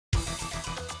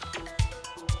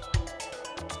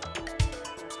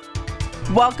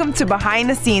Welcome to Behind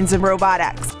the Scenes of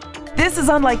RobotX. This is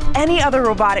unlike any other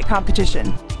robotic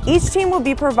competition. Each team will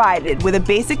be provided with a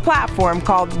basic platform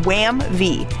called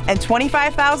AUVSI and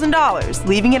 $25,000,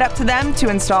 leaving it up to them to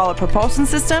install a propulsion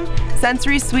system,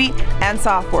 sensory suite, and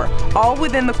software, all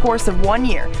within the course of 1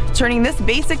 year, turning this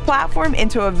basic platform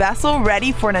into a vessel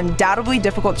ready for an undoubtedly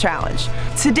difficult challenge.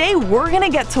 Today, we're going to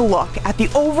get to look at the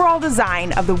overall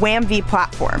design of the AUVSI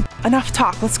platform. Enough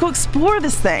talk, let's go explore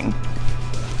this thing.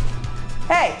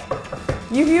 Hey,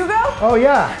 you Hugo? Oh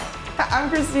yeah. I'm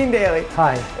Christine Daly.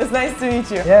 Hi. It's nice to meet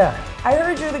you. Yeah. I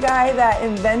heard you're the guy that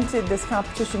invented this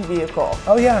competition vehicle.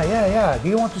 Oh yeah. Do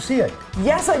you want to see it?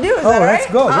 Yes, I do. Is that right?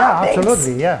 Let's go. Yeah, thanks.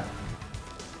 absolutely. Yeah.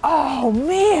 Oh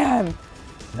man.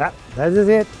 That is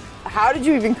it. How did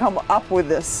you even come up with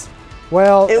this?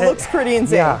 Well, it looks pretty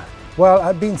insane. Yeah. Well,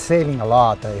 I've been sailing a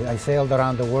lot. I sailed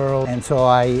around the world, and so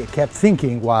I kept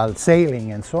thinking while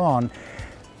sailing and so on,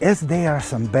 is there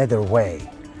some better way?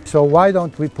 So why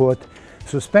don't we put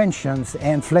suspensions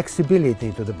and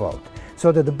flexibility to the boat,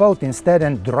 so that the boat, instead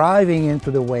of driving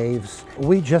into the waves,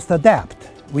 we just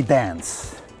adapt, we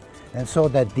dance. And so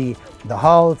that the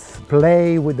hulls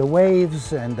play with the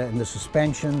waves and the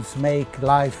suspensions make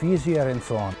life easier and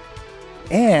so on.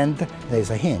 And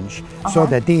there's a hinge so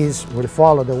that these will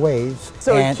follow the waves.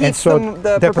 So it keeps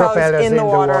the propellers in the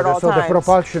water at all so times. the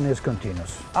propulsion is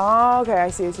continuous. Oh, okay,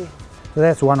 I see. So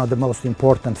that's one of the most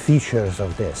important features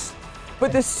of this.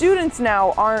 But the students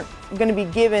now aren't going to be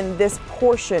given this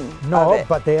portion of No, it.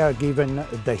 but they are given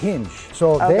the hinge.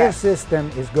 So their system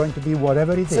is going to be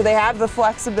whatever it is. So they have the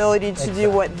flexibility to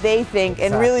do what they think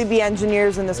and really be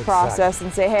engineers in this process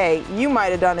and say, hey, you might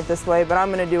have done it this way, but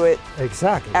I'm going to do it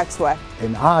X way.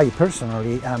 And I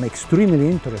personally am extremely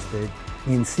interested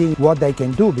in seeing what they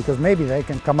can do, because maybe they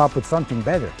can come up with something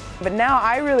better. But now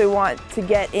I really want to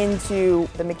get into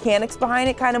the mechanics behind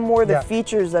it, kind of more the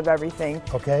features of everything.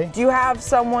 Okay. Do you have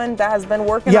someone that has been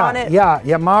working on it?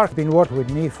 Yeah, Mark's been working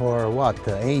with me for what,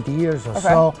 8 years or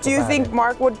so. Do you think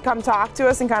Mark would come talk to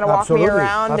us and kind of walk me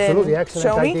around and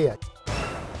show me? Idea.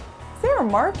 Is there a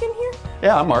Mark in here?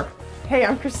 Yeah, I'm Mark. Hey,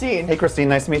 I'm Christine. Hey Christine,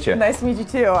 nice to meet you. Nice to meet you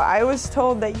too. I was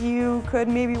told that you could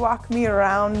maybe walk me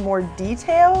around more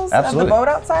details of the boat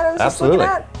outside I was just looking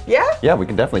at. Yeah? Yeah, we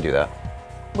can definitely do that.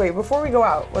 Wait, before we go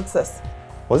out, what's this?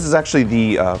 Well, this is actually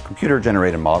the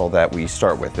computer-generated model that we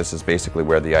start with. This is basically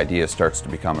where the idea starts to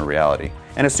become a reality.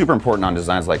 And it's super important on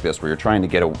designs like this, where you're trying to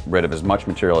get rid of as much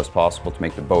material as possible to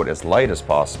make the boat as light as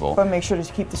possible. But make sure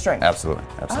to keep the strength. Absolutely.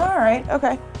 All right,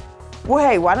 okay. Well,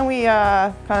 hey, why don't we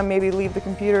kind of maybe leave the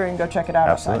computer and go check it out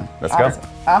outside? Let's go.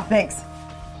 Oh, thanks.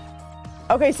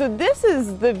 Okay, so this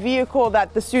is the vehicle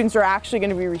that the students are actually going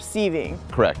to be receiving.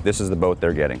 Correct. This is the boat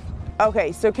they're getting.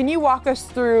 Okay, so can you walk us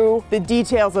through the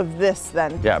details of this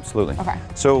then? Yeah, absolutely. Okay.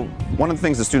 So one of the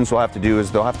things the students will have to do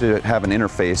is they'll have to have an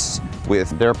interface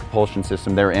with their propulsion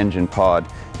system, their engine pod,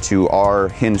 to our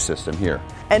hinge system here.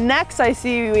 And next I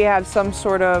see we have some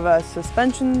sort of a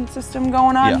suspension system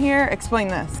going on here. Explain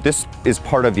this. This is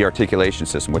part of the articulation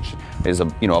system, which is a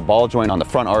ball joint on the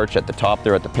front arch at the top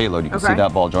there at the payload. You can see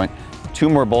that ball joint. 2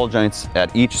 more ball joints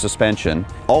at each suspension.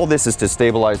 All this is to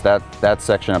stabilize that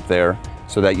section up there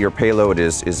so that your payload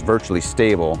is virtually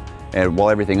stable and while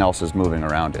everything else is moving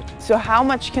around it. So how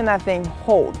much can that thing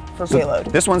hold for payload?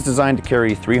 This one's designed to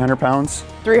carry 300 pounds.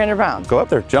 300 pounds. Go up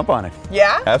there, jump on it.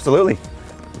 Yeah? Absolutely.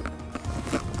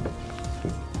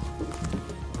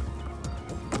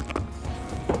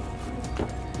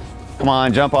 Come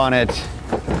on, jump on it.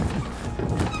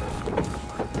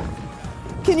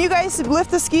 Can you guys lift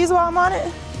the skis while I'm on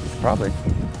it? Probably.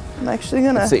 I'm actually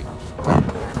gonna. Let's see.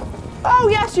 Oh,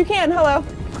 yes, you can. Hello.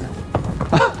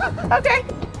 Okay.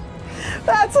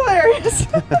 That's hilarious.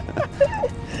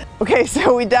 Okay,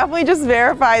 so we definitely just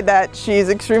verified that she's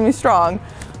extremely strong,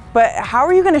 but how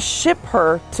are you going to ship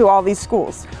her to all these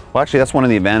schools? Well, actually, that's one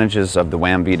of the advantages of the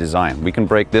AUVSI design. We can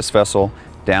break this vessel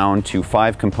down to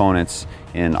 5 components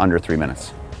in under 3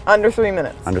 minutes. Under 3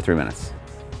 minutes? Under 3 minutes.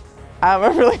 I have a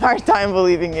really hard time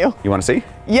believing you. You want to see?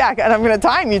 Yeah, and I'm going to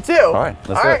time you too. All right,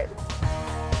 let's do it.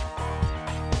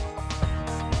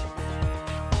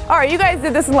 All right, you guys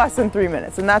did this in less than 3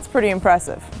 minutes, and that's pretty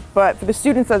impressive. But for the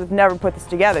students that have never put this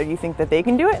together, do you think that they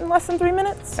can do it in less than 3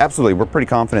 minutes? Absolutely. We're pretty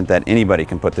confident that anybody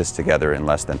can put this together in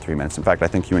less than 3 minutes. In fact, I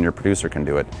think you and your producer can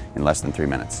do it in less than 3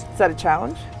 minutes. Is that a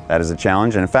challenge? That is a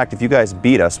challenge. And in fact, if you guys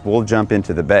beat us, we'll jump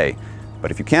into the bay.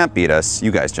 But if you can't beat us,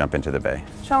 you guys jump into the bay.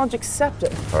 Challenge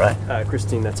accepted. All right.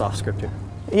 Christine, that's off script here.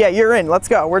 Yeah, you're in. Let's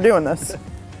go. We're doing this.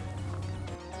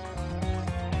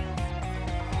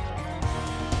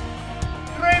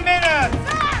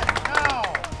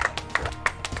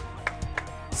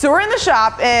 So we're in the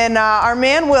shop, and our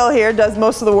man Will here does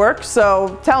most of the work,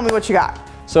 so tell me what you got.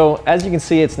 So as you can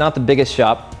see, it's not the biggest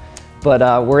shop,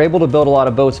 but we're able to build a lot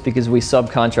of boats because we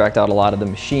subcontract out a lot of the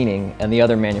machining and the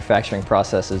other manufacturing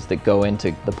processes that go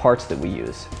into the parts that we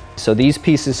use. So these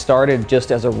pieces started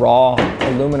just as a raw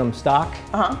aluminum stock,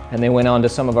 and they went on to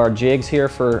some of our jigs here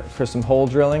for some hole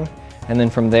drilling, and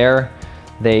then from there,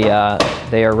 they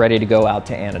are ready to go out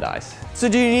to anodize. So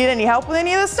do you need any help with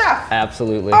any of this stuff?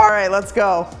 Absolutely. All right, let's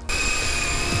go.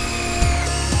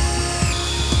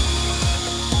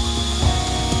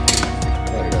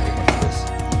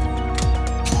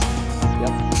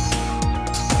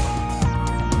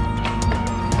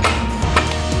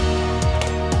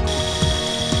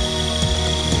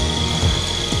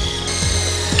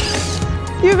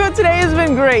 Hugo, today has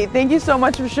been great. Thank you so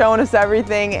much for showing us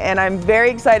everything, and I'm very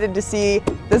excited to see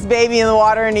this baby in the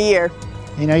water in a year.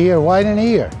 In a year? Why in a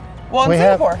year? Well, in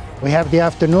Singapore. We have the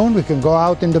afternoon, we can go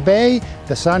out in the bay,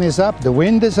 the sun is up, the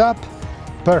wind is up,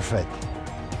 perfect.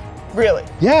 Really?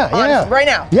 Yeah, honestly, yeah. right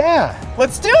now? Yeah.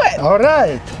 Let's do it. All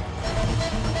right.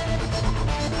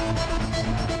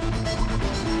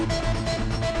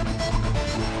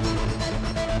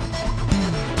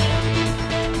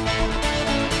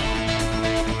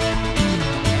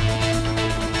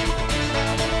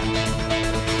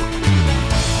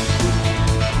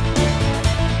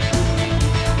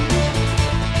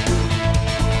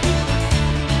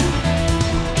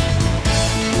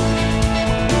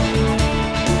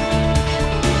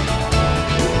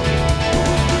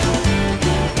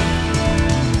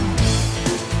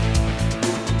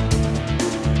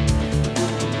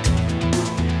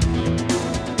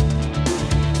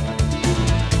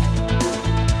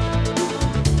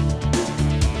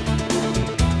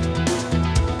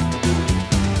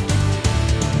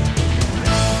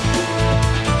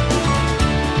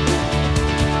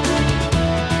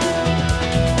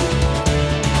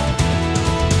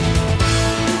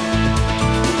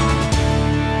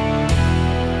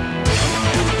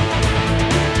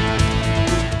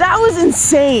 That was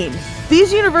insane.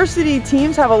 These university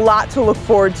teams have a lot to look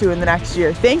forward to in the next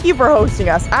year. Thank you for hosting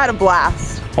us. I had a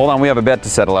blast. Hold on, we have a bet to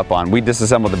settle up on. We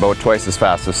disassembled the boat twice as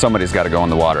fast, so somebody's got to go in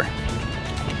the water.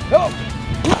 Oh.